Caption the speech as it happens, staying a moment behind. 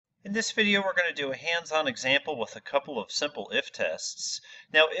In this video, we're going to do a hands-on example with a couple of simple if tests.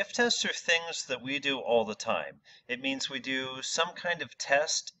 Now, if tests are things that we do all the time. It means we do some kind of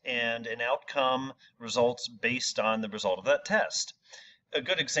test and an outcome results based on the result of that test. A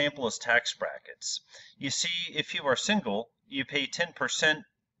good example is tax brackets. You see, if you are single, you pay 10%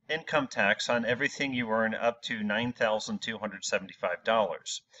 income tax on everything you earn up to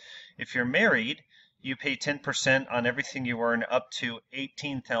 $9,275. If you're married, you pay 10% on everything you earn up to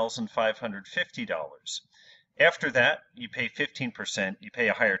 $18,550. After that, you pay 15%. You pay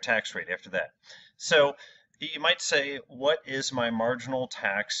a higher tax rate after that. So you might say, what is my marginal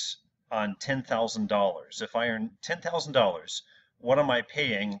tax on $10,000? If I earn $10,000, what am I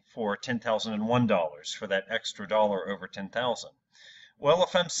paying for $10,001 for that extra dollar over $10,000? Well,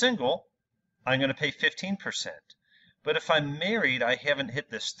 if I'm single, I'm going to pay 15%. But if I'm married, I haven't hit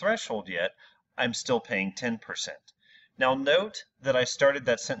this threshold yet. I'm still paying 10%. Now note that I started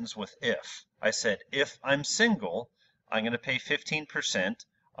that sentence with if. I said, if I'm single, I'm going to pay 15%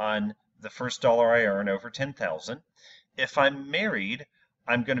 on the first dollar I earn over 10,000. If I'm married,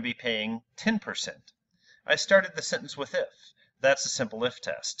 I'm going to be paying 10%. I started the sentence with if. That's a simple if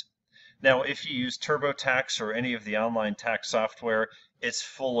test. Now, if you use TurboTax or any of the online tax software, it's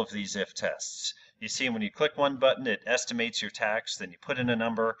full of these if tests. You see, when you click one button, it estimates your tax, then you put in a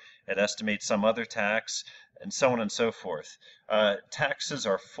number, it estimates some other tax, and so on and so forth. Taxes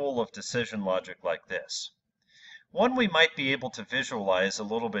are full of decision logic like this. One we might be able to visualize a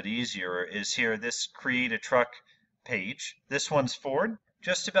little bit easier is here, this create a truck page. This one's Ford.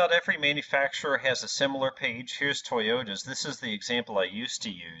 Just about every manufacturer has a similar page. Here's Toyota's. This is the example I used to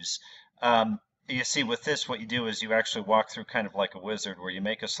use. You see, with this, what you do is you actually walk through kind of like a wizard where you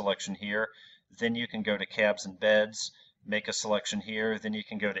make a selection here, then you can go to cabs and beds, make a selection here, then you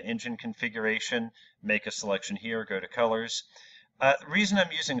can go to engine configuration, make a selection here, go to colors. The reason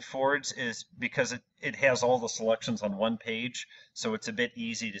I'm using Ford's is because it has all the selections on one page, so it's a bit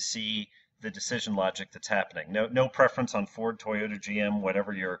easy to see the decision logic that's happening. No preference on Ford, Toyota, GM,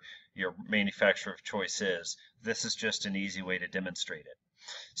 whatever your manufacturer of choice is. This is just an easy way to demonstrate it.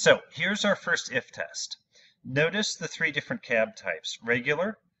 So here's our first if test. Notice the three different cab types.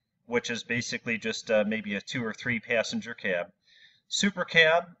 Regular, which is basically just maybe a 2 or 3 passenger cab. Super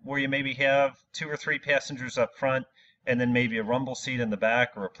cab, where you maybe have 2 or 3 passengers up front, and then maybe a rumble seat in the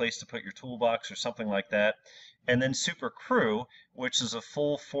back or a place to put your toolbox or something like that. And then super crew, which is a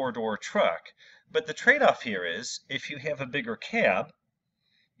full 4-door truck. But the trade-off here is, if you have a bigger cab,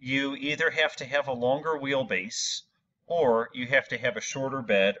 you either have to have a longer wheelbase or you have to have a shorter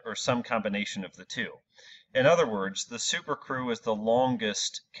bed or some combination of the two. In other words, the Super Crew is the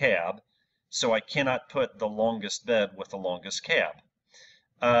longest cab, so I cannot put the longest bed with the longest cab.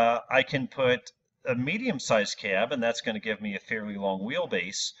 I can put a medium-sized cab, and that's going to give me a fairly long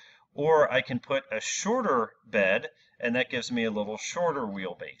wheelbase, or I can put a shorter bed, and that gives me a little shorter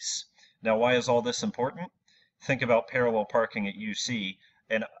wheelbase. Now, why is all this important? Think about parallel parking at UC.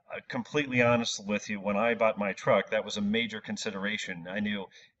 And completely honest with you, when I bought my truck, that was a major consideration. I knew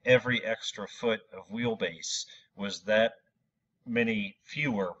every extra foot of wheelbase was that many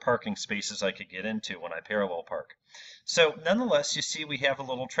fewer parking spaces I could get into when I parallel park. So nonetheless, you see we have a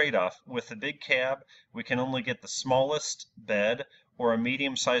little trade-off. With the big cab, we can only get the smallest bed or a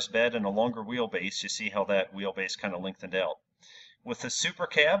medium-sized bed and a longer wheelbase. You see how that wheelbase kind of lengthened out. With the super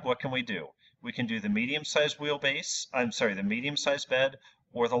cab, what can we do? We can do the medium-sized wheelbase, the medium-sized bed,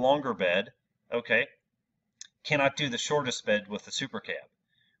 or the longer bed. Okay, cannot do the shortest bed with the super cab.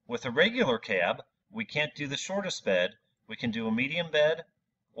 With a regular cab, we can't do the shortest bed. We can do a medium bed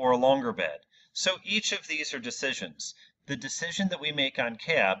or a longer bed. So each of these are decisions. The decision that we make on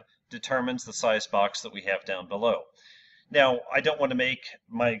cab determines the size box that we have down below. Now, I don't want to make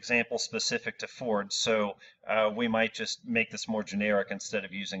my example specific to Ford, so we might just make this more generic instead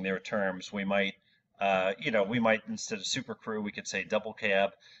of using their terms. We might instead of super crew, we could say double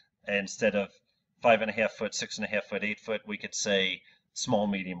cab. Instead of 5.5 foot, 6.5 foot, 8 foot, we could say small,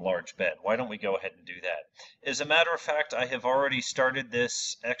 medium, large bed. Why don't we go ahead and do that? As a matter of fact, I have already started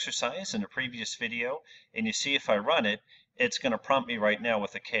this exercise in a previous video, and you see if I run it, it's going to prompt me right now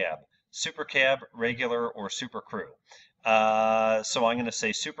with a cab. Super cab, regular, or super crew. So I'm going to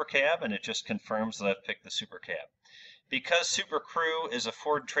say super cab, and it just confirms that I've picked the super cab. Because Super Crew is a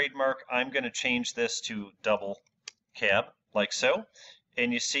Ford trademark, I'm going to change this to double cab, like so.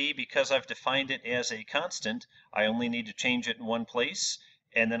 And you see, because I've defined it as a constant, I only need to change it in one place,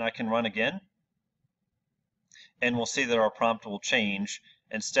 and then I can run again. And we'll see that our prompt will change.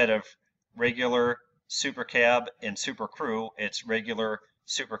 Instead of regular, super cab, and super crew, it's regular,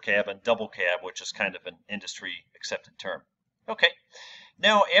 super cab, and double cab, which is kind of an industry accepted term. Okay.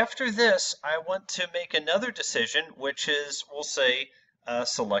 Now, after this, I want to make another decision, which is, we'll say,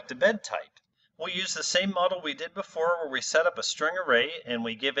 select a bed type. We'll use the same model we did before where we set up a string array and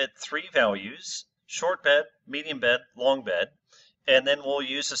we give it 3 values, short bed, medium bed, long bed, and then we'll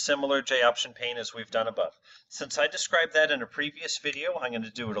use a similar JOptionPane as we've done above. Since I described that in a previous video, I'm going to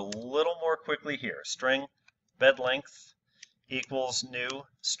do it a little more quickly here. String bed length equals new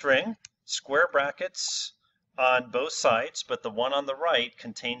string, square brackets on both sides, but the one on the right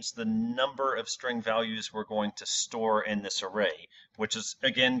contains the number of string values we're going to store in this array, which is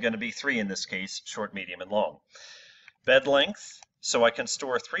again going to be 3 in this case, short, medium, and long. Bed length, so I can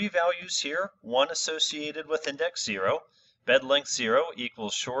store 3 values here, one associated with index 0. Bed length 0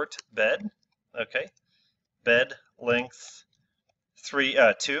 equals short bed. Okay. Bed length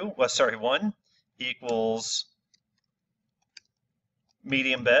 1 equals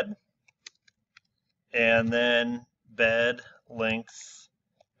medium bed. And then bed length,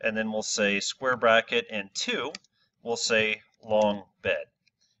 and then we'll say square bracket, and 2, we'll say long bed,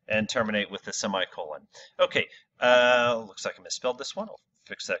 and terminate with the semicolon. Okay, looks like I misspelled this one. I'll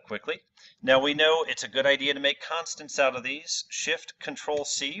fix that quickly. Now we know it's a good idea to make constants out of these. Shift Control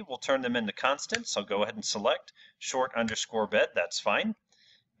C will turn them into constants. I'll go ahead and select short underscore bed. That's fine.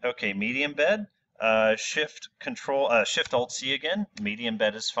 Okay, medium bed. Shift Alt C again. Medium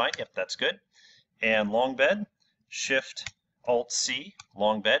bed is fine. Yep, that's good. And long bed, Shift Alt C,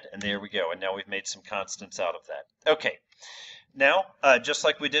 long bed, and there we go. And now we've made some constants out of that. Okay, now just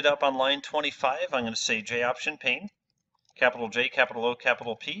like we did up on line 25, I'm going to say JOptionPane, capital J, capital O,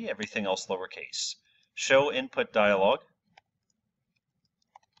 capital P, everything else lowercase. Show input dialog.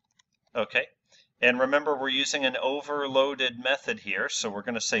 Okay, and remember we're using an overloaded method here, so we're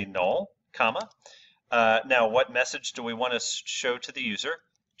going to say null, comma. Now what message do we want to show to the user?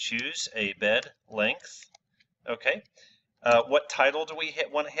 Choose a bed length. Okay. What title do we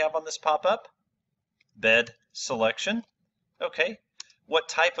want to have on this pop-up? Bed selection. Okay. What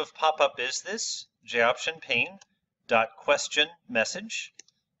type of pop-up is this? JOptionPane question message.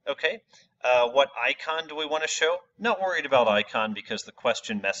 Okay. What icon do we want to show? Not worried about icon because the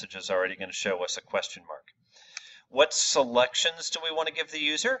question message is already going to show us a question mark. What selections do we want to give the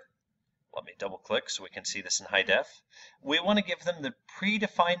user? Let me double click so we can see this in high def. We want to give them the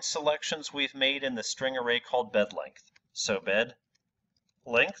predefined selections we've made in the string array called bed length. So bed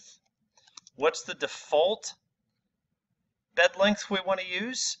length. What's the default bed length we want to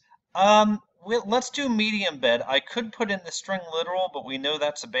use? Let's do medium bed. I could put in the string literal, but we know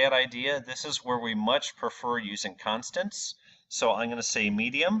that's a bad idea. This is where we much prefer using constants. So I'm going to say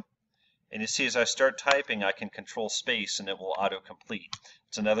medium. And you see as I start typing, I can control space and it will autocomplete.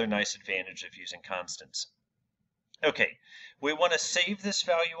 It's another nice advantage of using constants. Okay, we want to save this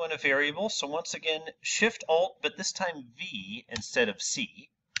value in a variable. So once again, Shift Alt, but this time V instead of C.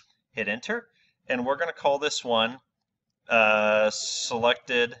 Hit Enter. And we're going to call this one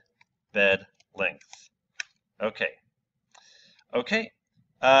selected bed length. Okay. Okay.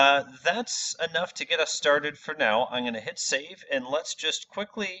 That's enough to get us started for now. I'm going to hit save and let's just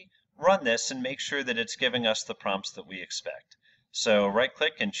quickly run this and make sure that it's giving us the prompts that we expect. So right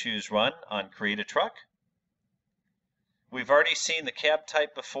click and choose run on create a truck. We've already seen the cab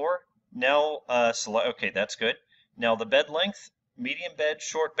type before. Now select, okay, that's good. Now the bed length, medium bed,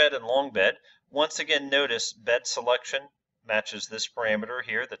 short bed, and long bed. Once again, notice bed selection matches this parameter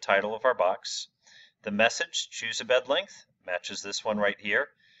here, the title of our box. The message, choose a bed length, matches this one right here.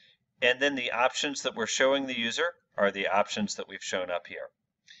 And then the options that we're showing the user are the options that we've shown up here.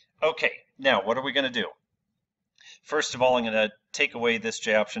 Okay, now what are we going to do? First of all, I'm going to take away this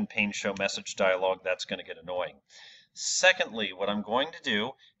JOptionPane show message dialog. That's going to get annoying. Secondly, what I'm going to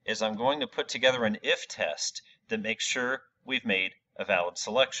do is I'm going to put together an if test that makes sure we've made a valid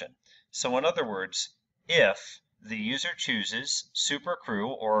selection. So in other words, if the user chooses super crew,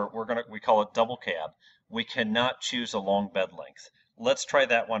 or we call it double cab, we cannot choose a long bed length. Let's try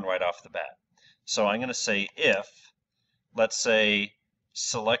that one right off the bat. So I'm going to say if, let's say,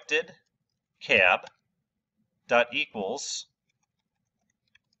 selected cab dot equals,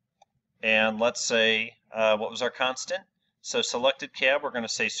 and let's say what was our constant? So selected cab, we're going to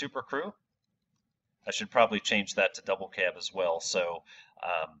say super crew. I should probably change that to double cab as well, so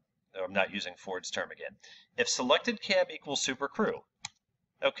I'm not using Ford's term again. If selected cab equals super crew,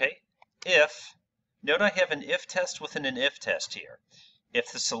 okay, if, note I have an if test within an if test here.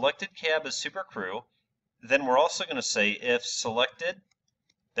 If the selected cab is super crew, then we're also going to say if selected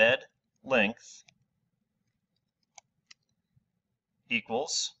bed length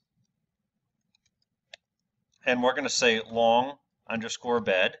equals, and we're going to say long underscore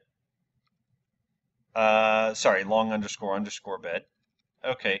bed, long underscore bed,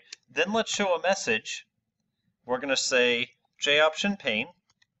 Okay, then let's show a message. We're going to say JOptionPane,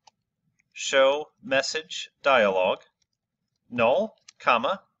 show message dialog, null,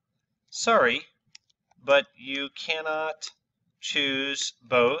 comma, sorry, but you cannot choose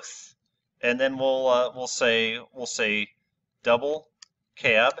both. And then we'll say double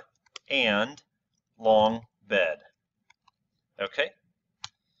cab and long bed. Okay.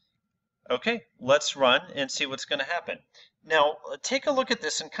 Okay, let's run and see what's going to happen. Now, take a look at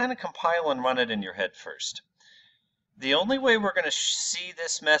this and kind of compile and run it in your head first. The only way we're going to see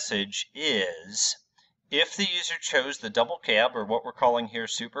this message is if the user chose the double cab, or what we're calling here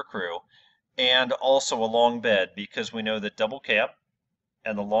super crew, and also a long bed, because we know that double cab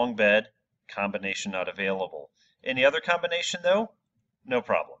and the long bed combination not available. Any other combination though? No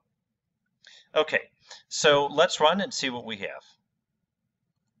problem. Okay, so let's run and see what we have.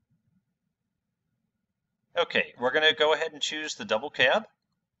 Okay, we're going to go ahead and choose the double cab,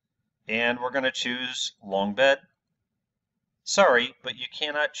 and we're going to choose long bed. Sorry, but you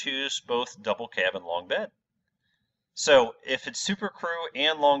cannot choose both double cab and long bed. So if it's super crew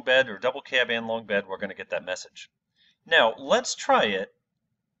and long bed, or double cab and long bed, we're going to get that message. Now let's try it.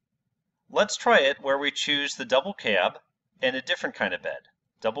 Let's try it where we choose the double cab and a different kind of bed.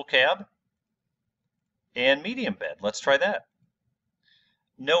 Double cab and medium bed. Let's try that.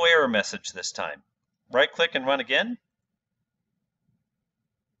 No error message this time. Right click and run again.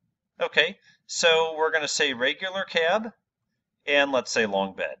 Okay, so we're going to say regular cab and let's say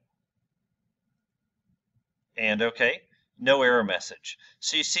long bed. And okay, no error message.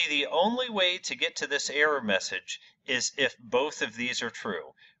 So you see, the only way to get to this error message is if both of these are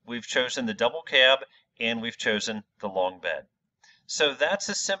true. We've chosen the double cab and we've chosen the long bed. So that's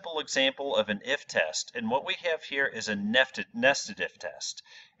a simple example of an if test. And what we have here is a nested if test.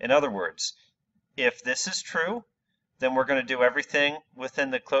 In other words, if this is true, then we're going to do everything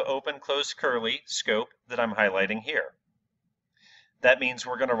within the open close curly scope that I'm highlighting here. That means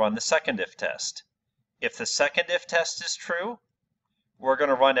we're going to run the second if test. If the second if test is true, we're going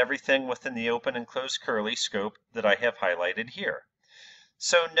to run everything within the open and close curly scope that I have highlighted here.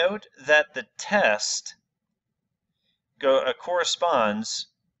 So note that the test corresponds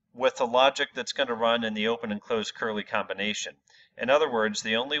with the logic that's going to run in the open and close curly combination. In other words,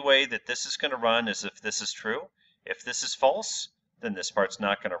 the only way that this is going to run is if this is true. If this is false, then this part's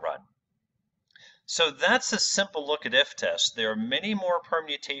not going to run. So that's a simple look at if tests. There are many more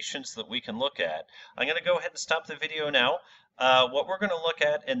permutations that we can look at. I'm going to go ahead and stop the video now. What we're going to look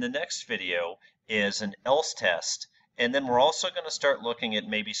at in the next video is an else test, and then we're also going to start looking at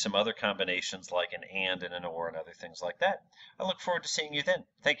maybe some other combinations like an and an or and other things like that. I look forward to seeing you then.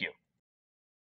 Thank you.